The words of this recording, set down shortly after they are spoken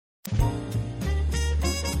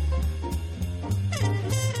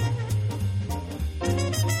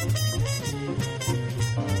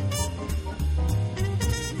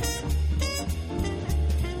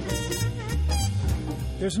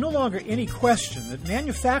There's no longer any question that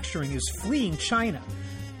manufacturing is fleeing China,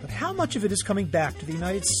 but how much of it is coming back to the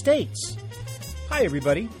United States? Hi,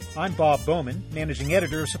 everybody. I'm Bob Bowman, Managing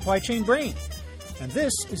Editor of Supply Chain Brain, and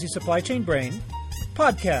this is the Supply Chain Brain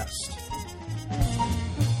podcast.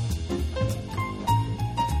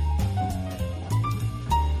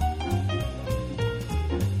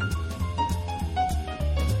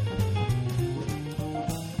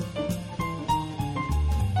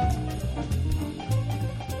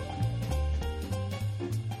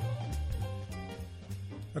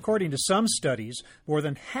 According to some studies, more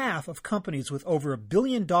than half of companies with over $1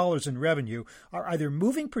 billion in revenue are either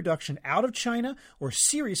moving production out of China or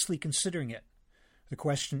seriously considering it. The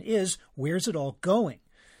question is, where's it all going?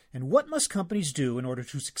 And what must companies do in order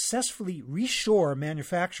to successfully reshore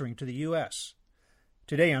manufacturing to the U.S.?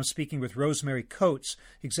 Today I'm speaking with Rosemary Coates,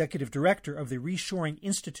 Executive Director of the Reshoring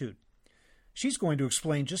Institute. She's going to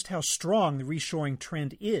explain just how strong the reshoring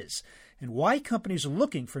trend is and why companies are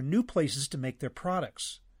looking for new places to make their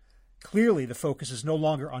products. Clearly, the focus is no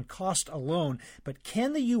longer on cost alone, but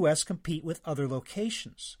can the U.S. compete with other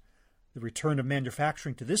locations? The return of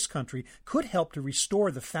manufacturing to this country could help to restore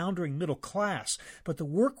the foundering middle class, but the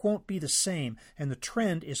work won't be the same, and the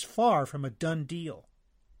trend is far from a done deal.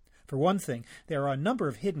 For one thing, there are a number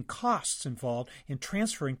of hidden costs involved in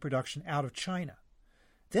transferring production out of China.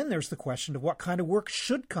 Then there's the question of what kind of work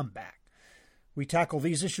should come back. We tackle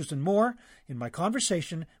these issues and more in my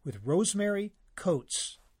conversation with Rosemary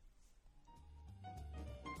Coates.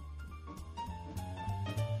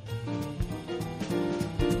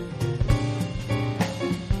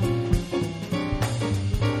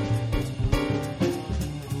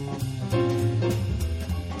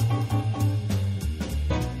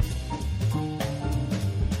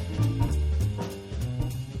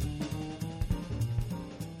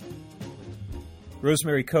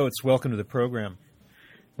 Rosemary Coates, welcome to the program.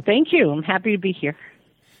 Thank you. I'm happy to be here.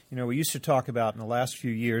 You know, we used to talk about in the last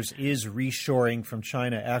few years, is reshoring from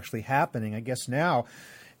China actually happening? I guess now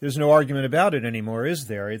there's no argument about it anymore, is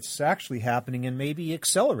there? It's actually happening and maybe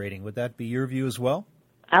accelerating. Would that be your view as well?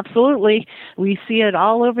 Absolutely. We see it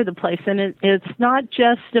all over the place. And it's not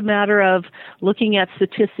just a matter of looking at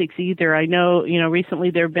statistics either. I know,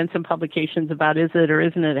 recently there have been some publications about is it or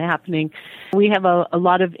isn't it happening. We have a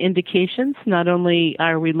lot of indications. Not only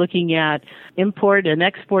are we looking at import and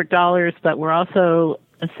export dollars, but we're also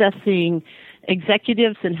assessing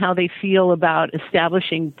executives and how they feel about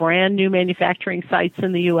establishing brand new manufacturing sites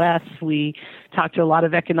in the U.S. We talk to a lot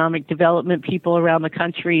of economic development people around the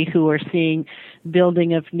country who are seeing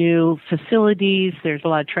building of new facilities. There's a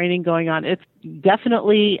lot of training going on. It's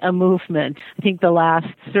definitely a movement. I think the last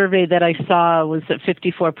survey that I saw was that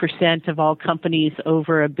 54% of all companies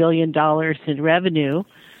over $1 billion in revenue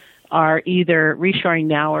are either reshoring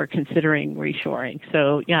now or considering reshoring.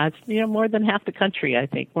 So, yeah, it's more than half the country, I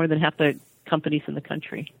think, more than half the companies in the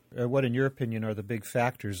country. What, in your opinion, are the big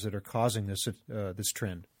factors that are causing this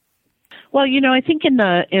trend? Well, I think in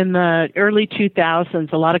the early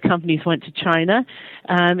 2000s, a lot of companies went to China,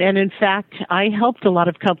 and in fact, I helped a lot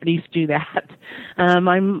of companies do that.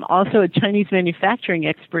 I'm also a Chinese manufacturing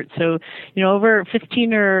expert, so over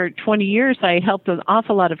 15 or 20 years, I helped an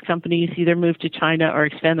awful lot of companies either move to China or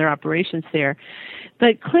expand their operations there.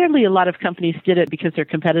 But clearly a lot of companies did it because their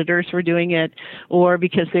competitors were doing it or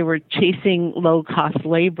because they were chasing low-cost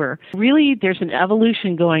labor. Really, there's an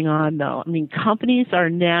evolution going on, though. I mean, companies are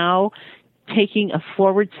now taking a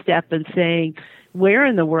forward step and saying, where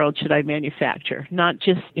in the world should I manufacture? Not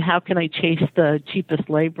just how can I chase the cheapest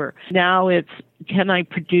labor. Now it's, can I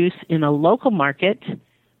produce in a local market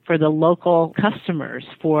for the local customers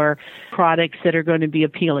for products that are going to be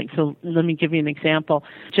appealing. So let me give you an example.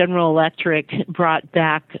 General Electric brought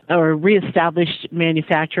back or reestablished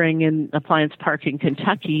manufacturing in Appliance Park in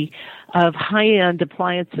Kentucky of high-end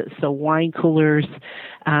appliances, so wine coolers,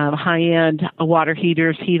 high-end water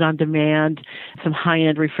heaters, heat on demand, some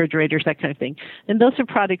high-end refrigerators, that kind of thing. And those are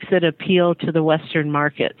products that appeal to the Western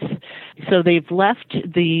markets. So they've left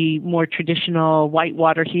the more traditional white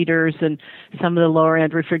water heaters and some of the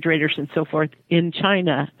lower-end refrigerators and so forth in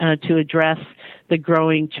China to address the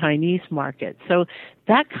growing Chinese market. So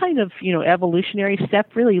that kind of, evolutionary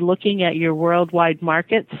step, really looking at your worldwide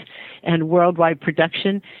markets and worldwide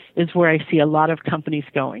production is where I see a lot of companies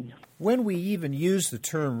going. When we even use the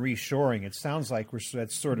term reshoring, it sounds like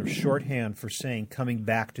that's sort of shorthand for saying coming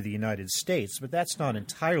back to the United States, but that's not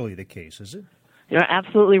entirely the case, is it? You're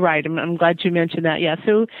absolutely right. I'm glad you mentioned that. Yeah,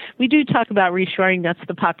 so we do talk about reshoring. That's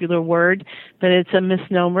the popular word, but it's a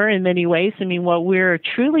misnomer in many ways. I mean, what we're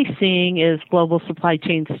truly seeing is global supply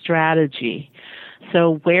chain strategy.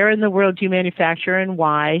 So where in the world do you manufacture and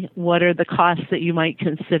why? What are the costs that you might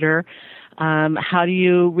consider? How do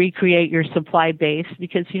you recreate your supply base?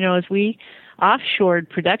 Because, as we offshored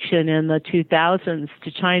production in the 2000s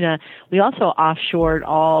to China, we also offshored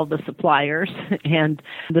all the suppliers and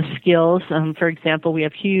the skills. For example, we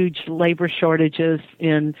have huge labor shortages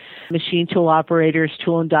in machine tool operators,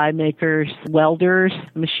 tool and die makers, welders,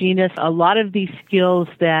 machinists. A lot of these skills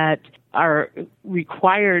that are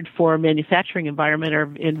required for a manufacturing environment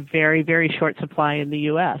are in very, very short supply in the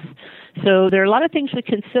U.S. So there are a lot of things to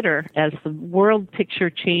consider as the world picture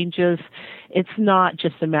changes. It's not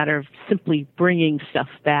just a matter of simply bringing stuff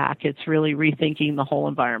back. It's really rethinking the whole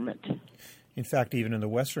environment. In fact, even in the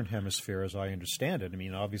Western Hemisphere, as I understand it,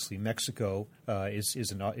 obviously Mexico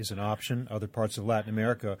is an option. Other parts of Latin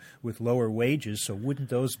America with lower wages, so wouldn't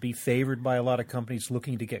those be favored by a lot of companies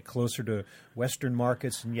looking to get closer to Western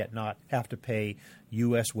markets and yet not have to pay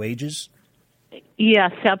U.S. wages?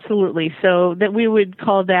 Yes, absolutely. So that we would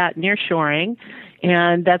call that nearshoring,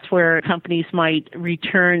 and that's where companies might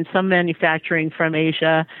return some manufacturing from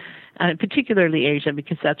Asia, particularly Asia,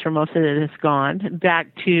 because that's where most of it has gone, back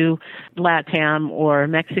to LATAM or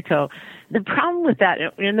Mexico. The problem with that,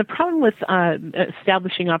 and the problem with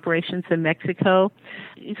establishing operations in Mexico,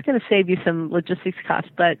 it's going to save you some logistics costs,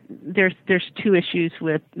 but there's two issues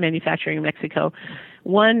with manufacturing in Mexico.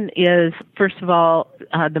 One is, first of all,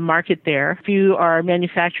 the market there. If you are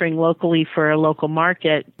manufacturing locally for a local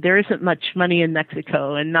market, there isn't much money in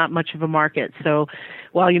Mexico and not much of a market. So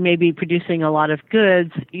while you may be producing a lot of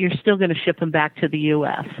goods, you're still going to ship them back to the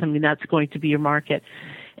U.S. That's going to be your market.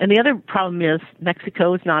 And the other problem is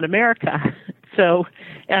Mexico is not America. So,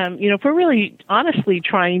 if we're really honestly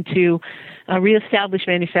trying to reestablish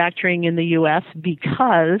manufacturing in the U.S.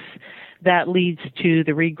 because that leads to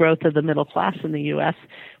the regrowth of the middle class in the U.S.,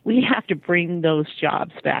 we have to bring those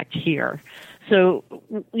jobs back here. So,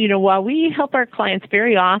 while we help our clients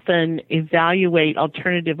very often evaluate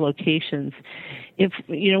alternative locations, if,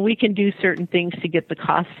 we can do certain things to get the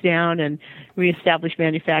costs down and reestablish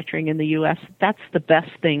manufacturing in the U.S., that's the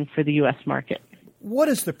best thing for the U.S. market. What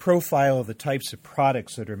is the profile of the types of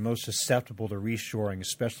products that are most susceptible to reshoring,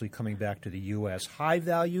 especially coming back to the U.S.? High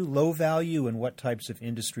value, low value, and what types of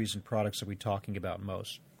industries and products are we talking about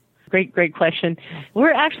most? Great question.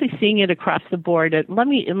 We're actually seeing it across the board. Let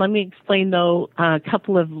me explain, though, a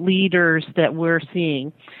couple of leaders that we're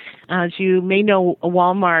seeing. As you may know,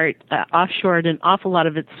 Walmart offshored an awful lot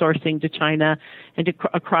of its sourcing to China and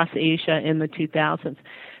across Asia in the 2000s.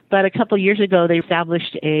 But a couple of years ago, they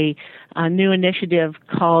established a new initiative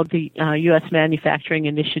called the U.S. Manufacturing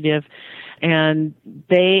Initiative, and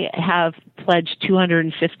they have pledged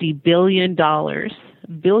 $250 billion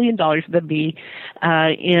would be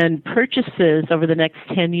in purchases over the next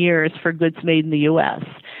 10 years for goods made in the U.S.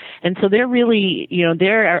 And so they're really, they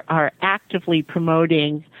are actively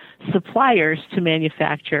promoting suppliers to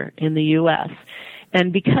manufacture in the U.S.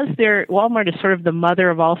 And because Walmart is sort of the mother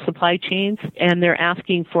of all supply chains, and they're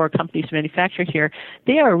asking for companies to manufacture here,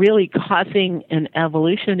 they are really causing an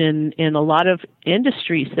evolution in a lot of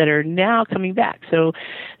industries that are now coming back. So,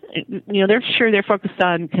 they're focused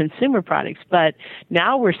on consumer products, but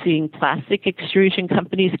now we're seeing plastic extrusion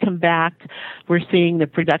companies come back. We're seeing the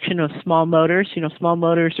production of small motors. Small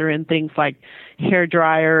motors are in things like hair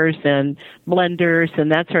dryers and blenders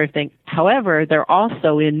and that sort of thing. However, they're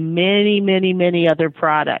also in many, many, many other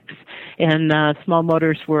products. And small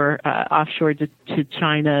motors were offshored to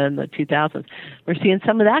China in the 2000s. We're seeing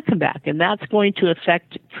some of that come back, and that's going to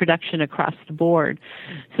affect production across the board.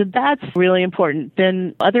 So that's really important.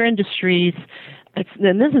 Then other industries,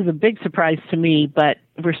 and this is a big surprise to me, but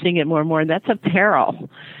we're seeing it more and more, and that's apparel.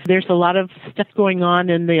 There's a lot of stuff going on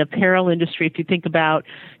in the apparel industry. If you think about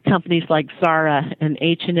companies like Zara and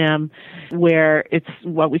H&M, where it's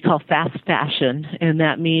what we call fast fashion, and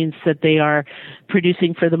that means that they are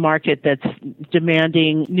producing for the market that's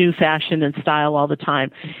demanding new fashion and style all the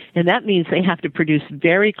time. And that means they have to produce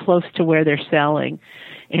very close to where they're selling.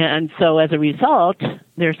 And so as a result,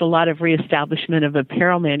 there's a lot of reestablishment of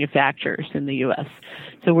apparel manufacturers in the U.S.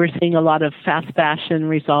 So we're seeing a lot of fast fashion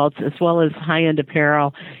results, as well as high-end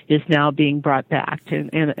apparel is now being brought back.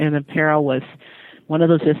 And apparel was one of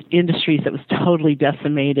those industries that was totally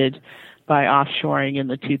decimated by offshoring in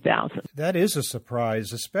the 2000s. That is a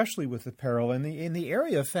surprise, especially with apparel. In the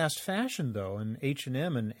area of fast fashion, though, and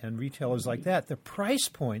H&M and retailers like that, the price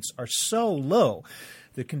points are so low.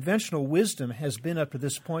 The conventional wisdom has been up to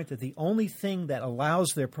this point that the only thing that allows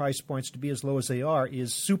their price points to be as low as they are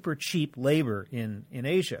is super cheap labor in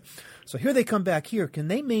Asia. So here they come back here. Can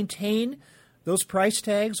they maintain those price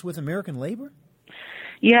tags with American labor?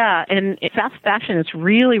 Yeah, and fast fashion is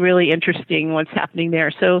really, really interesting what's happening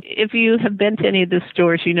there. So if you have been to any of the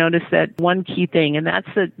stores, you notice that one key thing, and that's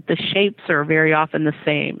that the shapes are very often the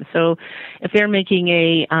same. So if they're making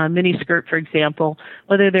a mini skirt, for example,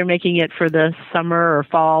 whether they're making it for the summer or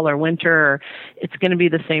fall or winter, it's going to be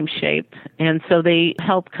the same shape. And so they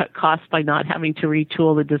help cut costs by not having to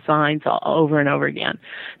retool the designs over and over again.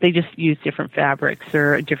 They just use different fabrics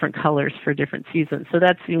or different colors for different seasons. So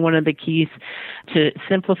that's one of the keys to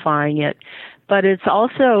simplifying it. But it's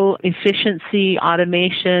also efficiency,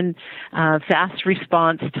 automation, fast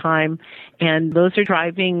response time, and those are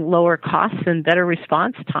driving lower costs and better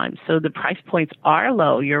response time. So the price points are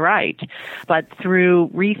low, you're right. But through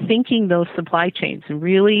rethinking those supply chains and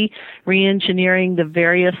really re-engineering the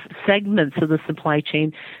various segments of the supply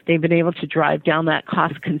chain, they've been able to drive down that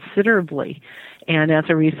cost considerably. And as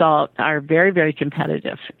a result, are very, very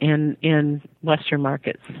competitive in Western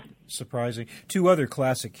markets. Surprising. Two other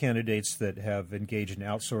classic candidates that have engaged in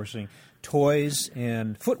outsourcing, toys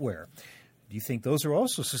and footwear. Do you think those are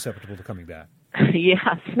also susceptible to coming back?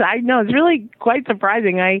 Yes, I know. It's really quite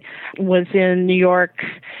surprising. I was in New York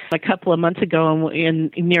a couple of months ago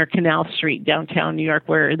near Canal Street, downtown New York,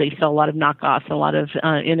 where they sell a lot of knockoffs, a lot of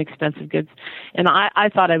inexpensive goods. And I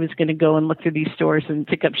thought I was going to go and look through these stores and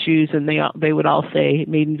pick up shoes, and they would all say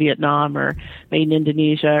made in Vietnam or made in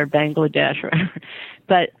Indonesia or Bangladesh.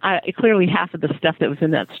 But clearly half of the stuff that was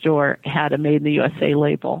in that store had a Made in the USA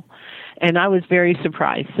label. And I was very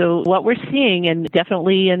surprised. So what we're seeing, and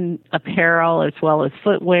definitely in apparel as well as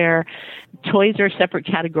footwear, toys are a separate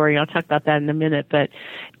category. I'll talk about that in a minute. But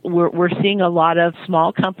we're seeing a lot of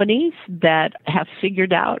small companies that have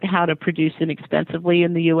figured out how to produce inexpensively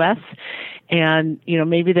in the U.S. And,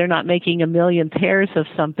 maybe they're not making 1 million pairs of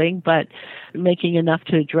something, but making enough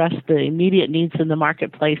to address the immediate needs in the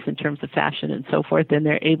marketplace in terms of fashion and so forth. And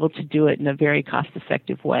they're able to do it in a very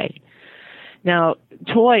cost-effective way. Now,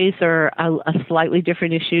 toys are a slightly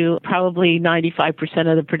different issue. Probably 95%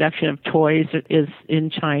 of the production of toys is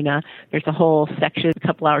in China. There's a whole section a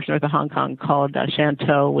couple hours north of Hong Kong called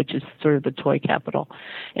Shantou, which is sort of the toy capital.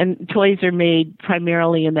 And toys are made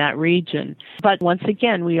primarily in that region. But once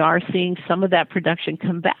again, we are seeing some of that production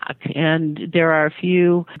come back. And there are a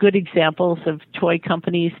few good examples of toy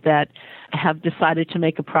companies that have decided to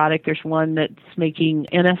make a product. There's one that's making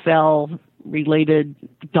NFL-related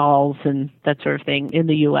dolls and that sort of thing in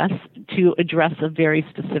the U.S. to address a very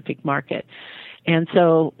specific market. And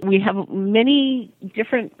so we have many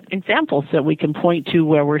different examples that we can point to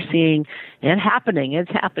where we're seeing it happening.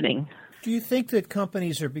 It's happening. Do you think that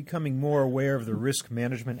companies are becoming more aware of the risk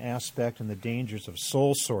management aspect and the dangers of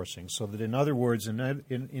sole sourcing, so that, in other words,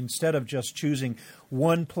 instead of just choosing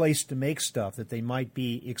one place to make stuff, that they might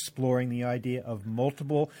be exploring the idea of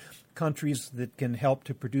multiple countries that can help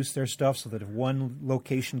to produce their stuff, so that if one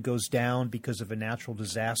location goes down because of a natural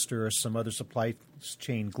disaster or some other supply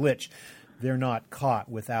chain glitch, they're not caught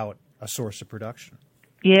without a source of production?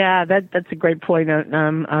 Yeah, that's a great point.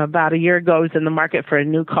 About a year ago, I was in the market for a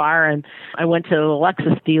new car, and I went to a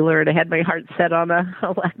Lexus dealer, and I had my heart set on a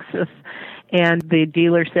Lexus. And the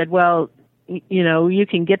dealer said, well, you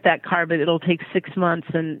can get that car, but it'll take 6 months,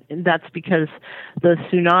 and that's because the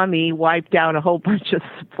tsunami wiped out a whole bunch of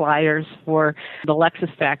suppliers for the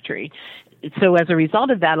Lexus factory. So as a result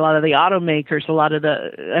of that, a lot of the automakers,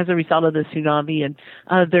 as a result of the tsunami and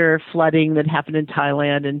other flooding that happened in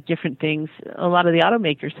Thailand and different things, a lot of the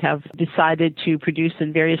automakers have decided to produce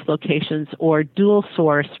in various locations or dual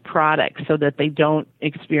source products so that they don't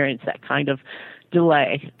experience that kind of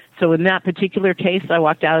delay. So in that particular case, I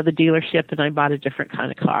walked out of the dealership and I bought a different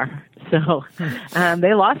kind of car. So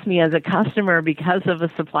they lost me as a customer because of a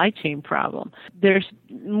supply chain problem. There's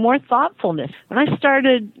more thoughtfulness. When I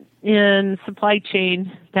started in supply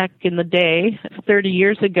chain back in the day, 30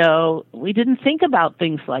 years ago, we didn't think about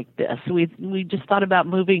things like this. We just thought about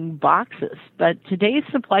moving boxes. But today's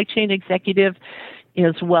supply chain executive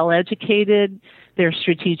is well educated. They're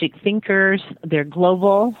strategic thinkers. They're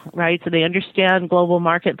global, right? So they understand global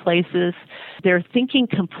marketplaces. They're thinking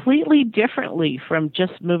completely differently from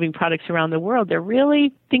just moving products around the world. They're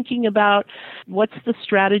really thinking about what's the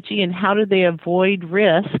strategy and how do they avoid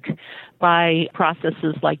risk by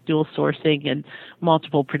processes like dual sourcing and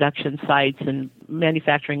multiple production sites and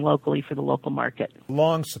manufacturing locally for the local market.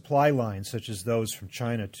 Long supply lines, such as those from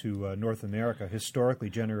China to North America,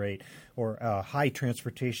 historically generate high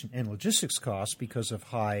transportation and logistics costs because of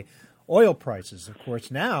high oil prices. Of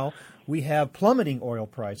course, now we have plummeting oil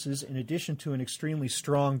prices in addition to an extremely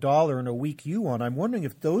strong dollar and a weak yuan. I'm wondering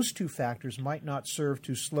if those two factors might not serve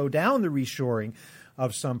to slow down the reshoring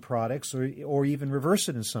of some products or even reverse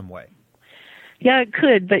it in some way. Yeah, it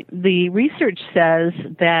could, but the research says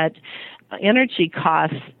that energy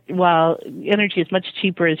costs, while energy is much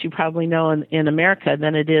cheaper, as you probably know, in America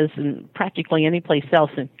than it is in practically any place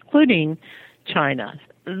else, including China.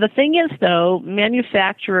 The thing is, though,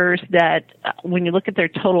 manufacturers that, when you look at their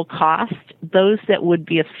total cost, those that would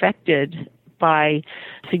be affected by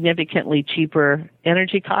significantly cheaper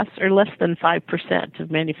energy costs are less than 5%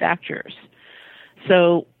 of manufacturers.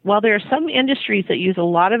 So while there are some industries that use a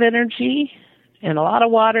lot of energy and a lot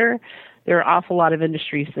of water, there are an awful lot of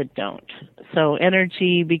industries that don't. So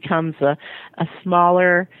energy becomes a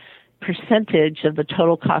smaller percentage of the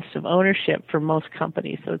total cost of ownership for most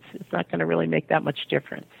companies. So it's not going to really make that much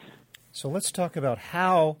difference. So let's talk about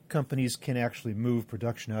how companies can actually move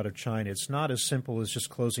production out of China. It's not as simple as just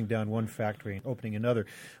closing down one factory and opening another.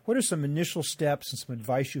 What are some initial steps and some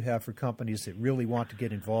advice you have for companies that really want to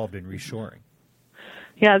get involved in reshoring?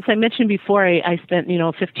 Yeah, as I mentioned before, I spent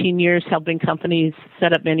 15 years helping companies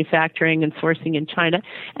set up manufacturing and sourcing in China,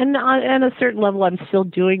 and at a certain level, I'm still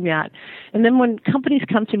doing that. And then when companies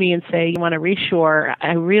come to me and say you want to reshore,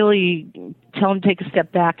 I really tell them to take a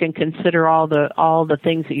step back and consider all the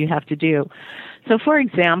things that you have to do. So, for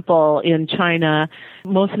example, in China,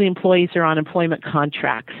 most of the employees are on employment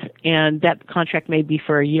contracts, and that contract may be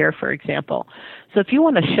for a year, for example. So if you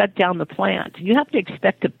want to shut down the plant, you have to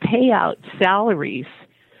expect to pay out salaries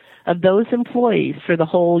of those employees for the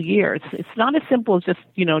whole year. It's not as simple as just,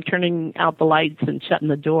 turning out the lights and shutting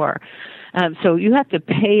the door. So you have to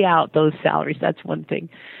pay out those salaries. That's one thing.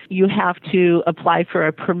 You have to apply for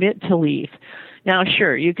a permit to leave. Now,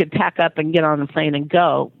 sure, you could pack up and get on the plane and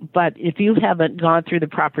go, but if you haven't gone through the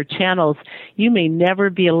proper channels, you may never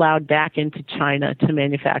be allowed back into China to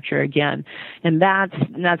manufacture again. And that's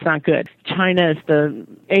not good. China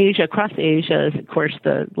is across Asia is, of course,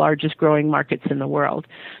 the largest growing markets in the world.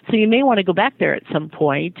 So you may want to go back there at some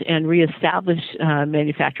point and reestablish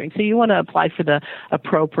manufacturing. So you want to apply for the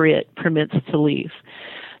appropriate permits to leave.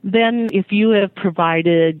 Then if you have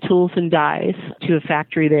provided tools and dies to a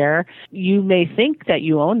factory there, you may think that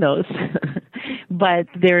you own those, but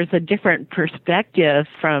there's a different perspective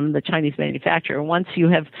from the Chinese manufacturer. Once you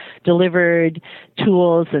have delivered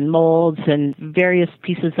tools and molds and various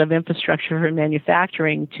pieces of infrastructure for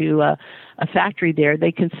manufacturing to a factory there,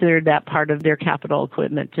 they consider that part of their capital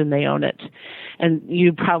equipment and they own it. And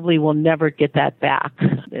you probably will never get that back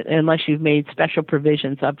unless you've made special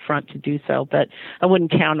provisions up front to do so. But I wouldn't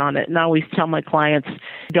count on it. And I always tell my clients,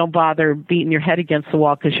 don't bother beating your head against the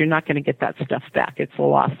wall because you're not going to get that stuff back. It's a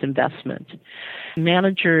lost investment.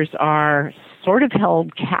 Managers are sort of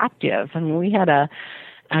held captive. I mean, we had a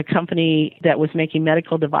company that was making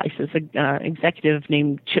medical devices, an executive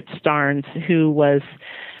named Chip Starnes, who was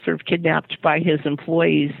sort of kidnapped by his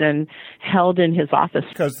employees and held in his office.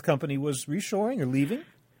 Because the company was reshoring or leaving?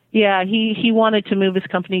 Yeah, he wanted to move his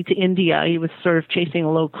company to India. He was sort of chasing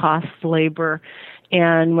low-cost labor.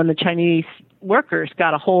 And when the Chinese workers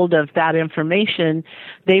got a hold of that information,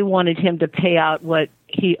 they wanted him to pay out what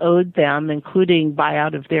he owed them, including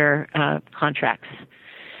buyout of their contracts.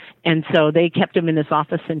 And so they kept him in his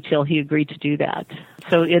office until he agreed to do that.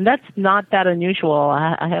 So, and that's not that unusual,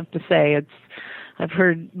 I have to say. I've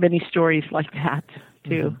heard many stories like that,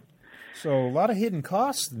 too. Mm-hmm. So a lot of hidden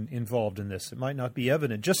costs involved in this. It might not be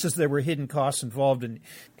evident. Just as there were hidden costs involved in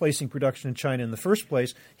placing production in China in the first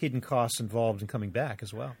place, hidden costs involved in coming back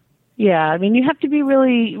as well. Yeah, I mean, you have to be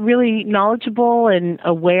really, really knowledgeable and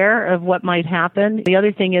aware of what might happen. The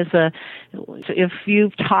other thing is, if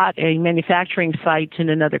you've taught a manufacturing site in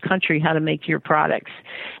another country how to make your products,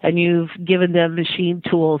 and you've given them machine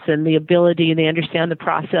tools and the ability, and they understand the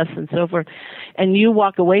process and so forth, and you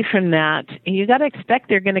walk away from that, and you got to expect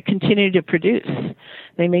they're going to continue to produce.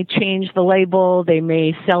 They may change the label, they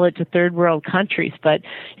may sell it to third world countries, but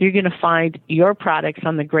you're going to find your products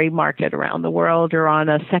on the gray market around the world or on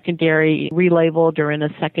a secondary relabeled or in a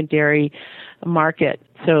secondary market.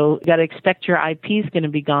 So you got to expect your IP is going to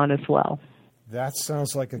be gone as well. That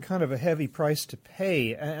sounds like a kind of a heavy price to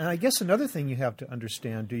pay. And I guess another thing you have to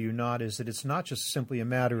understand, do you not, is that it's not just simply a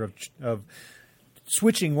matter of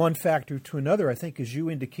switching one factory to another. I think, as you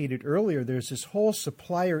indicated earlier, there's this whole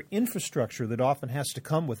supplier infrastructure that often has to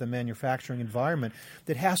come with a manufacturing environment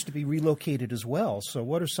that has to be relocated as well. So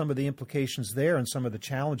what are some of the implications there and some of the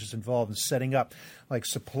challenges involved in setting up like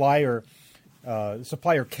supplier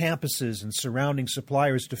campuses and surrounding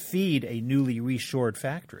suppliers to feed a newly reshored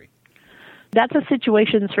factory? That's a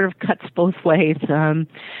situation that sort of cuts both ways.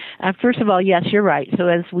 First of all, yes, you're right. So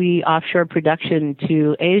as we offshore production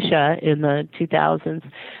to Asia in the 2000s,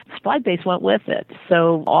 supply base went with it.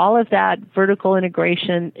 So all of that vertical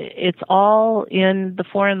integration, it's all in the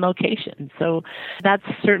foreign location. So that's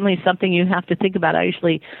certainly something you have to think about. I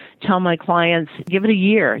usually tell my clients, give it a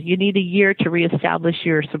year. You need a year to reestablish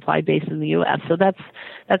your supply base in the U.S. So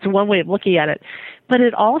that's one way of looking at it. But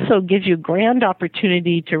it also gives you grand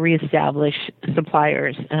opportunity to reestablish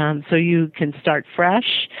suppliers. So you can start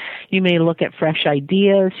fresh. You may look at fresh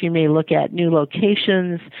ideas. You may look at new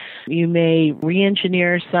locations. You may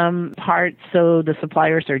re-engineer some parts so the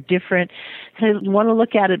suppliers are different. So you want to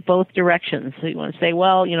look at it both directions. So you want to say,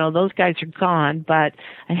 well, those guys are gone, but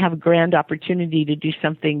I have a grand opportunity to do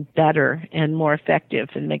something better and more effective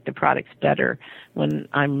and make the products better when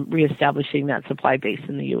I'm reestablishing that supply base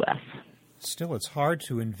in the U.S. Still, it's hard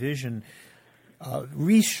to envision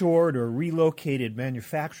reshored or relocated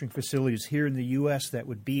manufacturing facilities here in the U.S. that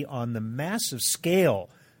would be on the massive scale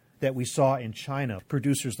that we saw in China.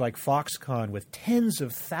 Producers like Foxconn with tens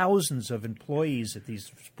of thousands of employees at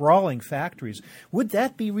these sprawling factories. Would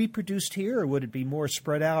that be reproduced here, or would it be more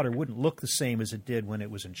spread out, or wouldn't look the same as it did when it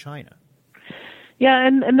was in China? Yeah,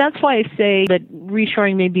 and that's why I say that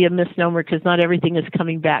reshoring may be a misnomer, because not everything is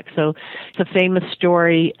coming back. So it's a famous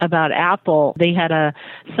story about Apple. They had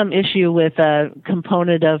some issue with a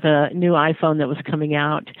component of a new iPhone that was coming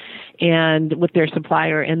out, and with their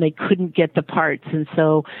supplier, and they couldn't get the parts, and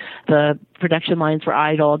so the production lines were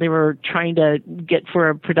idle. They were trying to get for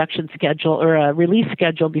a production schedule or a release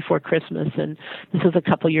schedule before Christmas, and this was a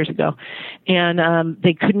couple years ago, and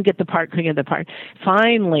they couldn't get the part.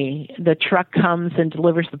 Finally, the truck comes and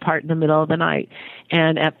delivers the part in the middle of the night,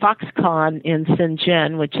 and at Foxconn in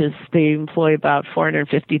Shenzhen, which is, they employ about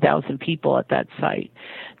 450,000 people at that site,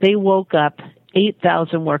 they woke up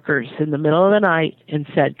 8,000 workers in the middle of the night and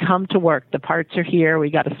said, come to work. The parts are here. We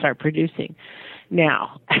got to start producing.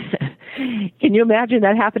 Now, can you imagine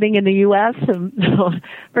that happening in the U.S.?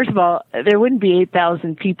 First of all, there wouldn't be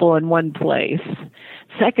 8,000 people in one place.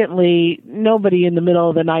 Secondly, nobody in the middle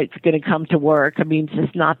of the night is going to come to work. I mean, it's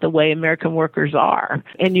just not the way American workers are.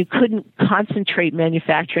 And you couldn't concentrate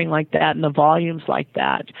manufacturing like that and the volumes like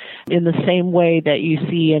that in the same way that you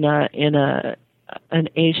see in an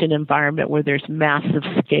Asian environment where there's massive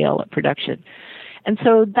scale of production. And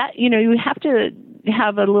so that, you have to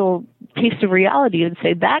have a little taste of reality and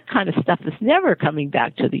say that kind of stuff is never coming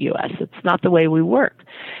back to the U.S. It's not the way we work.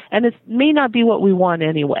 And it may not be what we want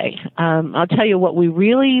anyway. I'll tell you what we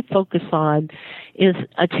really focus on is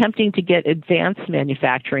attempting to get advanced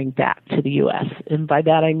manufacturing back to the U.S. And by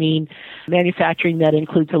that I mean manufacturing that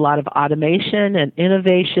includes a lot of automation and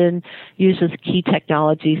innovation, uses key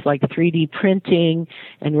technologies like 3D printing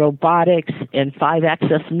and robotics and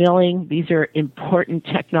 5-axis milling. These are important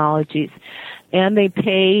technologies. And they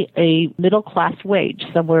pay a middle-class wage,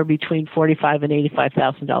 somewhere between $45,000 and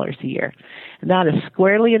 $85,000 a year. And that is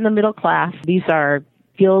squarely in the middle class. These are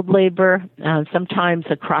skilled labor, sometimes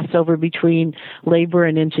a crossover between labor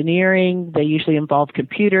and engineering. They usually involve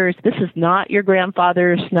computers. This is not your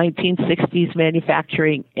grandfather's 1960s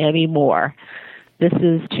manufacturing anymore. This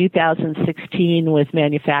is 2016 with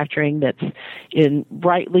manufacturing that's in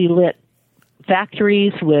brightly lit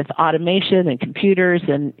factories with automation and computers,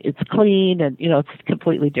 and it's clean, and it's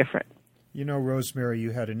completely different. Rosemary,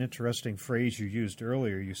 you had an interesting phrase you used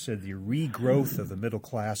earlier. You said the regrowth of the middle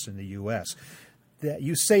class in the U.S. That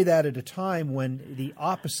you say that at a time when the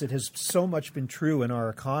opposite has so much been true in our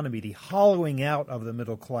economy, the hollowing out of the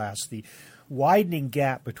middle class, the widening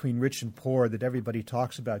gap between rich and poor that everybody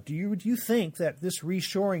talks about. Do you think that this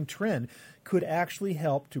reshoring trend could actually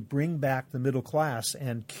help to bring back the middle class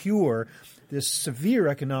and cure this severe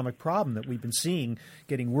economic problem that we've been seeing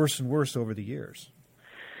getting worse and worse over the years?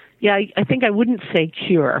 Yeah, I think I wouldn't say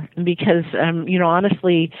cure, because,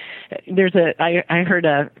 honestly, I heard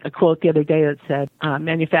a quote the other day that said,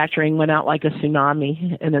 manufacturing went out like a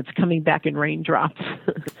tsunami and it's coming back in raindrops.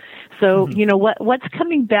 So, what's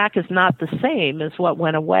coming back is not the same as what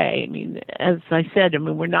went away. I mean, as I said,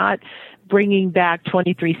 we're not bringing back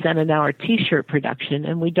 23-cent an hour T-shirt production,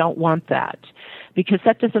 and we don't want that, because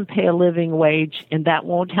that doesn't pay a living wage, and that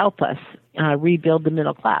won't help us rebuild the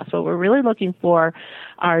middle class. What we're really looking for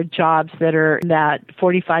are jobs that are in that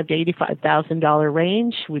 $45,000 to $85,000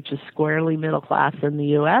 range, which is squarely middle class in the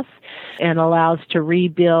U.S., and allows to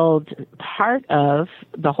rebuild part of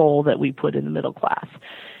the hole that we put in the middle class.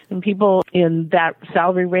 And people in that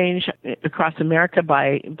salary range across America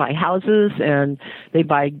buy houses, and they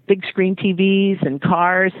buy big screen TVs and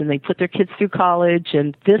cars, and they put their kids through college.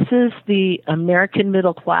 And this is the American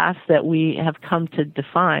middle class that we have come to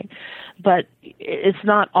define. But it's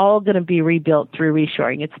not all going to be rebuilt through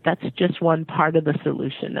reshoring. That's just one part of the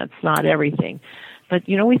solution. That's not everything. But,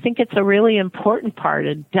 we think it's a really important part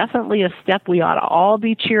and definitely a step we ought to all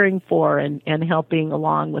be cheering for and helping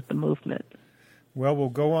along with the movement. Well, we'll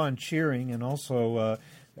go on cheering and also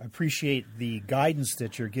appreciate the guidance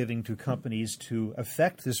that you're giving to companies to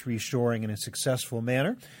effect this reshoring in a successful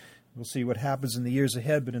manner. We'll see what happens in the years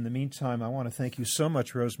ahead, but in the meantime, I want to thank you so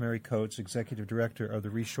much, Rosemary Coates, Executive Director of the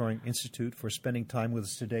Reshoring Institute, for spending time with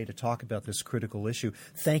us today to talk about this critical issue.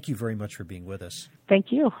 Thank you very much for being with us.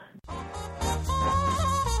 Thank you.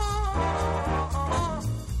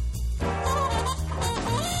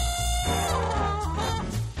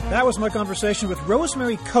 That was my conversation with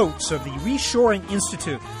Rosemary Coates of the Reshoring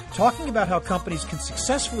Institute, talking about how companies can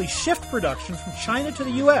successfully shift production from China to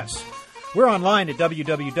the U.S. We're online at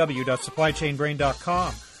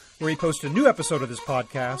www.supplychainbrain.com, where we post a new episode of this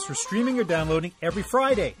podcast for streaming or downloading every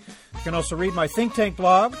Friday. You can also read my think tank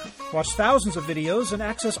blog, watch thousands of videos, and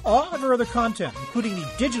access all of our other content, including the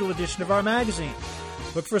digital edition of our magazine.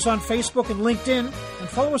 Look for us on Facebook and LinkedIn, and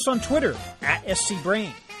follow us on Twitter @SCBrain.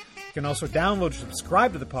 You can also download or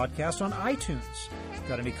subscribe to the podcast on iTunes.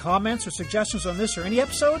 Got any comments or suggestions on this or any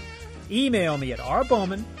episode? Email me at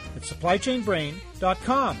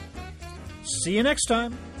rbowman@supplychainbrain.com. See you next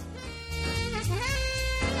time.